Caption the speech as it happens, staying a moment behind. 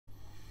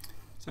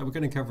So we're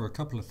going to cover a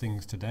couple of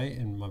things today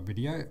in my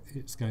video.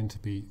 It's going to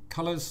be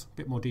colors, a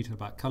bit more detail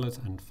about colors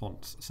and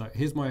fonts. So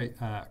here's my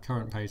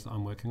current page that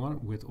I'm working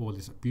on with all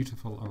this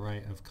beautiful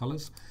array of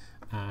colors.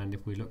 And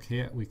if we look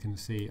here, we can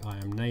see I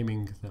am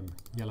naming them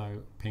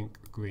yellow, pink,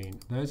 green.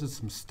 Those are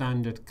some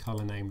standard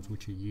color names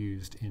which are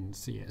used in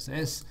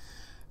CSS.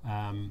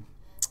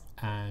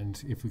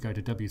 And if we go to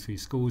W3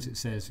 Schools, it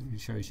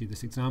shows you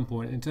this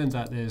example, and it turns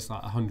out there's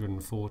like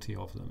 140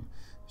 of them.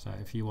 So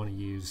if you want to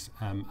use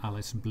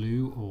Alice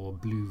Blue or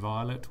Blue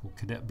Violet or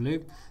Cadet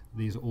Blue,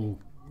 these are all,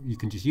 you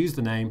can just use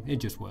the name,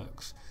 it just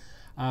works.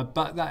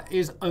 But that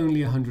is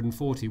only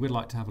 140. We'd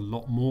like to have a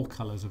lot more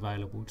colors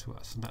available to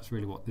us, and that's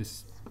really what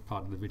this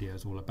part of the video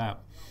is all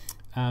about.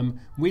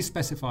 We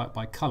specify it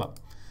by color.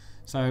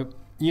 So,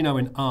 you know,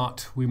 in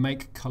art, we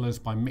make colors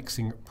by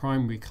mixing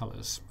primary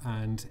colors,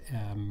 and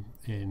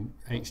in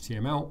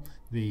HTML,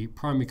 the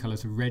primary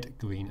colors are red,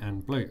 green,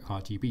 and blue,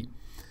 RGB.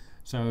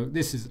 So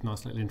this is a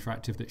nice little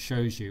interactive that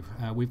shows you.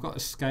 We've got a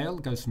scale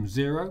that goes from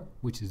 0,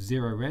 which is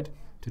 0 red,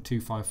 to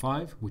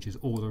 255, which is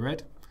all the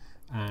red.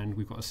 And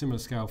we've got a similar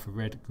scale for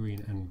red,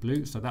 green, and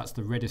blue. So that's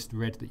the reddest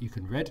red that you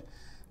can read.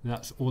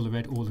 That's all the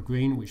red, all the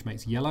green, which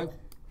makes yellow.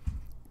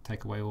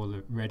 Take away all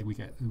the red, we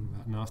get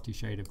that nasty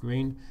shade of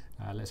green.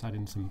 Let's add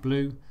in some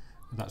blue.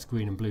 That's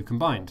green and blue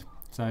combined.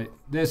 So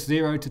there's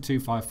 0 to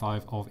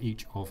 255 of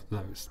each of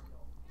those.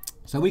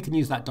 So we can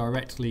use that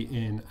directly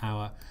in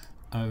our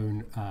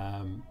own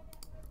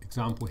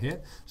example here.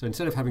 So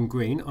instead of having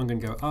green, I'm going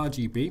to go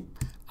RGB,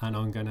 and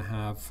I'm going to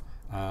have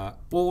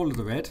all of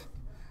the red.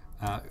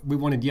 We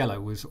wanted yellow,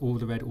 was all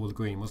the red, all the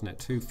green, wasn't it?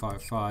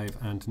 255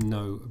 and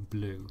no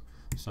blue.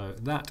 So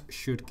that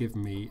should give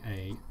me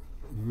a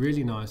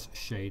really nice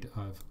shade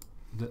of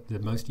the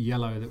most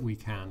yellow that we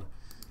can.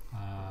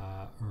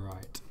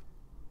 Right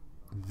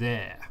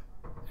there.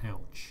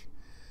 Ouch.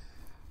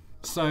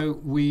 So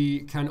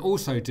we can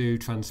also do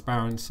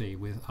transparency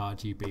with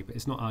RGB, but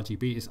it's not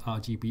RGB, it's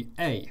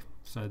RGBA.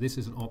 So this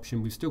is an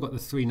option. We've still got the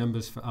 3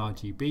 numbers for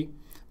RGB,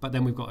 but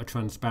then we've got a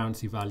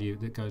transparency value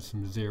that goes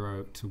from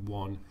 0 to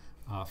 1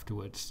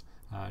 afterwards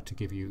to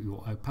give you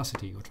your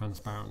opacity, your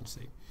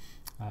transparency.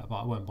 But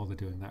I won't bother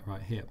doing that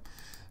right here.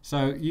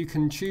 So you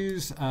can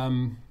choose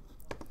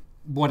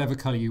whatever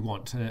color you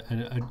want,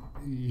 and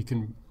you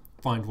can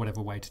find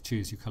whatever way to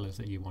choose your colors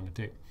that you want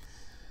to do.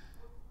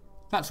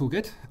 That's all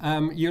good.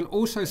 You'll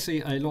also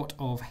see a lot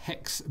of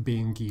hex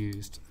being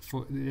used.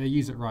 They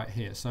use it right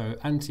here. So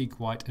Antique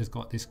White has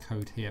got this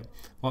code here.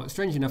 Well,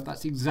 strange enough,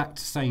 that's the exact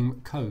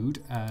same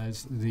code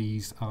as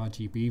these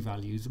RGB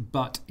values,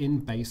 but in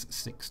base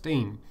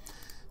 16.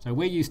 So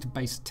we're used to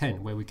base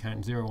 10, where we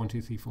count 0, 1,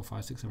 2, 3, 4,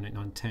 5, 6, 7, 8,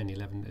 9, 10,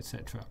 11,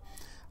 etc.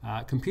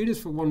 Computers,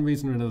 for one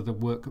reason or another,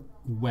 work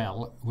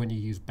well when you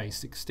use base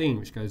 16,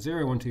 which goes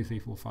 0, 1, 2, 3,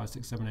 4, 5,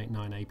 6, 7, 8,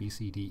 9, A, B,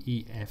 C, D,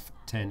 E, F,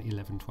 10,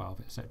 11, 12,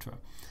 etc.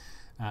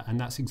 And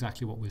that's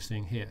exactly what we're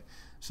seeing here.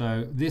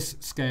 So this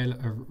scale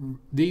of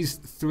these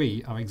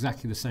 3 are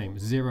exactly the same,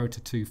 0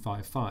 to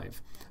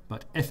 255,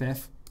 but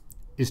FF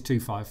is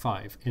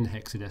 255 in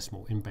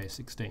hexadecimal in base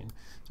 16.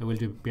 So we'll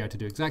be able to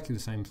do exactly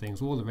the same things.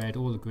 All the red,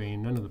 all the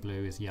green, none of the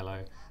blue is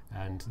yellow,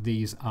 and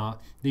these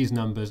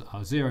numbers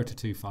are 0 to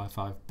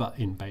 255, but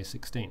in base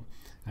 16.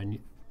 And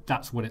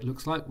that's what it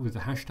looks like with the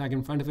hashtag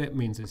in front of it.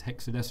 Means it's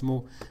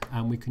hexadecimal,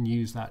 and we can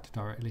use that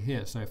directly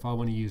here. So if I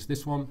want to use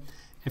this one,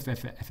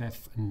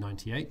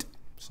 FF98,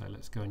 so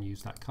let's go and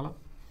use that color.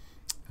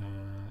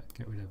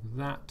 Get rid of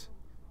that,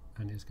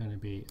 and it's going to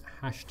be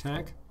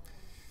hashtag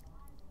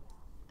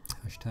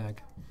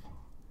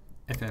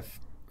FF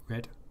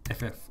red,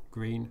 FF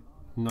green,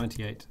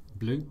 98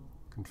 blue.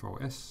 Control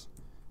S,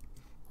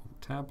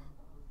 Alt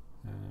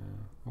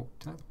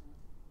tab.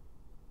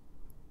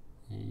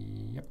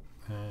 Yep,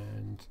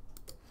 and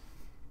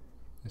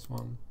this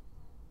one.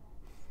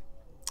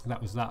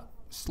 That was that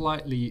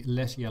slightly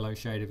less yellow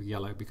shade of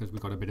yellow because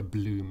we've got a bit of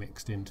blue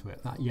mixed into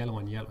it. That yellow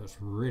on yellow is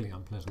really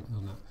unpleasant,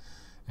 isn't it?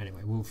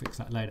 Anyway, we'll fix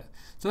that later.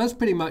 So that's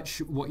pretty much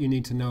what you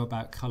need to know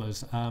about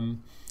colors.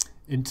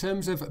 In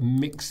terms of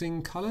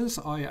mixing colors,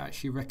 I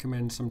actually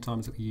recommend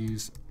sometimes that we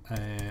use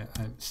a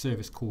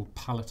service called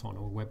Paleton,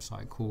 or a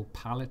website called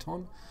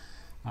Paleton.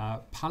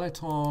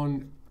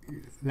 Paleton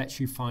lets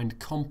you find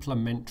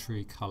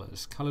complementary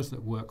colors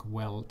that work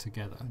well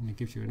together, and it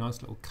gives you a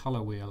nice little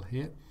color wheel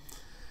here.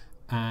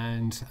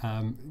 And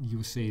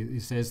you'll see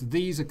it says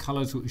these are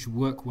colors which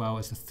work well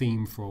as a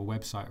theme for a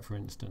website, for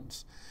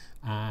instance.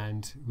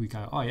 And we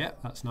go, oh yeah,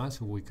 that's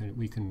nice. Or we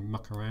can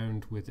muck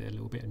around with it a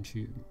little bit and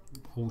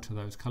alter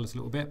those colors a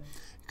little bit.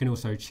 You can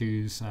also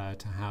choose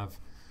to have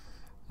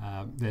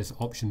there's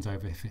options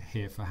over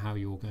here for how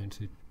you're going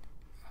to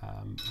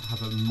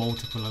have a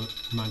multiple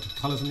amount of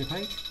colors on your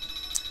page.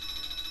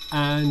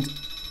 And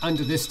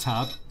under this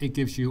tab, it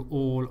gives you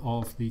all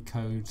of the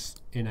codes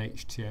in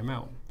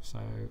HTML. So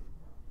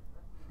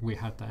we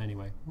had that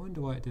anyway. I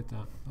wonder why it did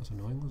that. That's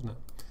annoying, wasn't it?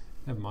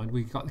 Never mind,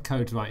 we've got the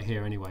codes right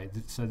here anyway.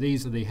 So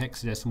these are the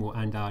hexadecimal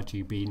and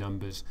RGB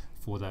numbers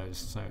for those.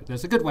 So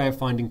there's a good way of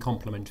finding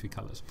complementary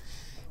colors.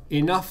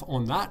 Enough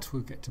on that.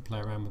 We'll get to play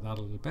around with that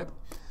a little bit.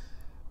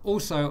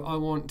 Also, I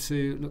want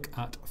to look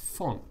at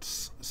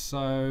fonts.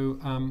 So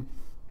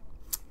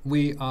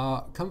we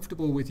are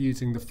comfortable with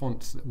using the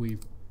fonts that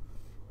we've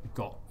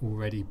got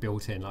already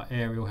built in, like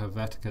Arial,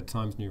 Helvetica,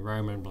 Times New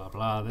Roman, blah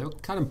blah. They're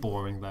kind of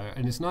boring though,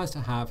 and it's nice to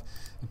have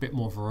a bit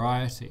more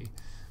variety.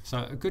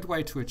 So a good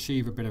way to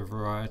achieve a bit of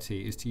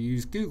variety is to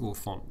use Google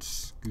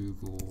Fonts.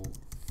 Google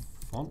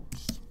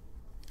Fonts.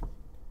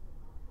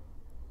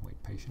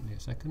 Wait patiently a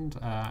second.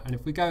 And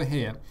if we go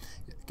here,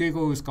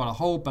 Google's got a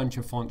whole bunch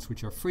of fonts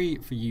which are free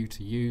for you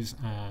to use,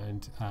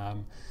 and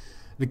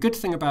the good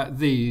thing about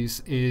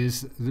these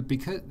is that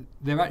because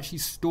they're actually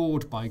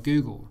stored by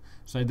Google,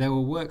 so they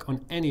will work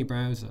on any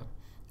browser.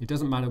 It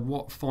doesn't matter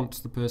what fonts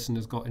the person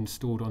has got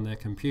installed on their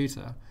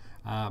computer.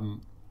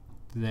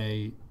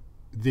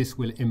 This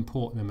will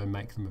import them and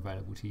make them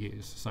available to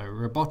use. So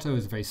Roboto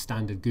is a very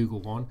standard Google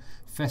one.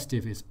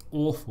 Festive is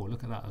awful.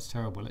 Look at that, that's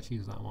terrible. Let's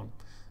use that one.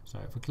 So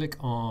if we click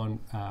on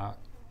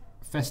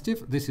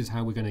Festive, this is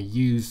how we're going to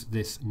use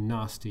this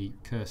nasty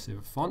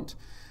cursive font.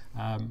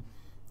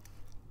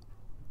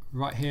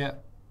 Right here,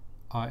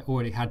 I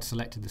already had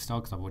selected the style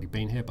because I've already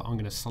been here, but I'm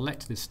going to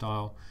select this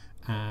style,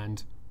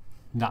 and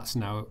that's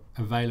now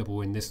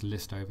available in this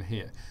list over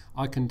here.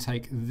 I can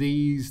take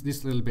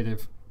this little bit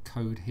of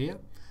code here,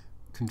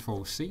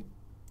 Control C,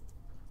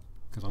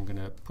 because I'm going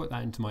to put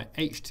that into my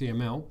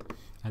HTML,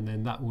 and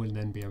then that will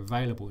then be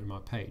available in my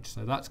page.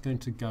 So that's going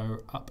to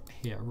go up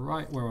here,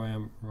 right where I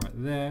am, right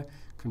there,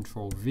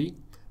 Control V,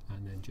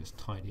 and then just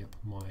tidy up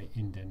my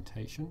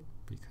indentation,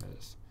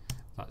 because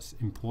that's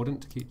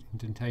important to keep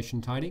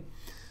indentation tidy.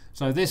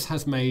 So this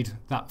has made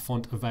that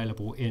font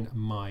available in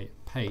my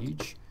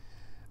page.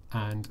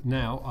 And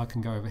now I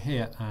can go over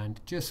here, and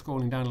just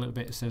scrolling down a little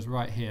bit, it says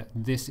right here,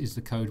 this is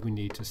the code we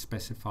need to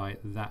specify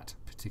that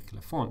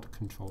particular font.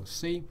 Control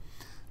C,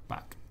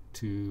 back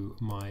to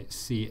my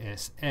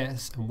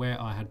CSS, and where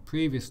I had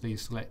previously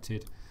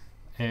selected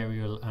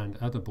Arial and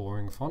other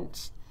boring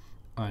fonts,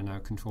 I now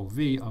Control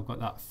V, I've got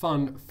that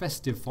fun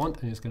festive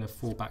font, and it's going to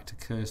fall back to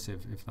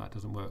cursive if that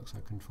doesn't work. So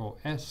Control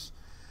S,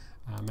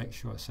 make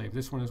sure I save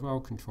this one as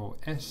well, Control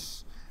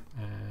S,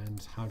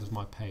 and how does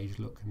my page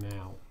look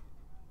now?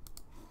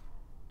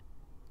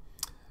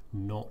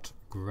 Not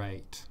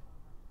great.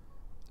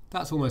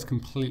 That's almost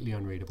completely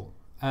unreadable.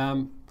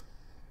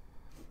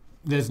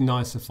 There's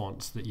nicer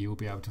fonts that you will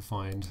be able to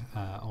find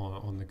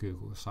on the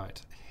Google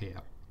site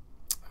here.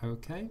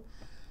 Okay.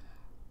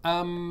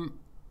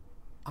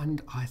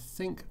 And I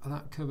think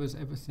that covers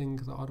everything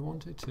that I'd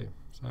wanted to.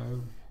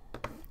 So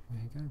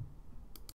there you go.